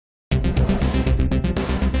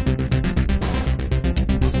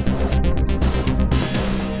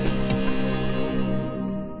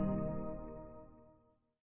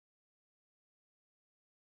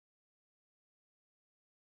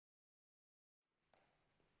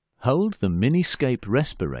Hold the miniSCAPE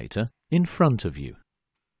respirator in front of you.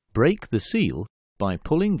 Break the seal by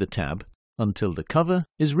pulling the tab until the cover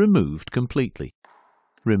is removed completely.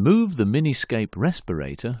 Remove the miniSCAPE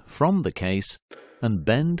respirator from the case and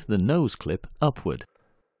bend the nose clip upward.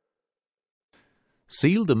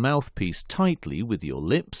 Seal the mouthpiece tightly with your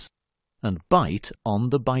lips and bite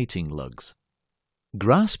on the biting lugs.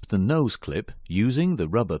 Grasp the nose clip using the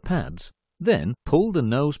rubber pads, then pull the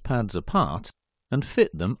nose pads apart and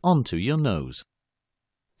fit them onto your nose.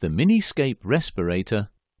 The miniSCAPE respirator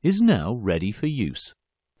is now ready for use.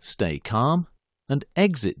 Stay calm and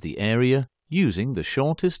exit the area using the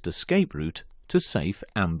shortest escape route to safe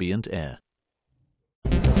ambient air.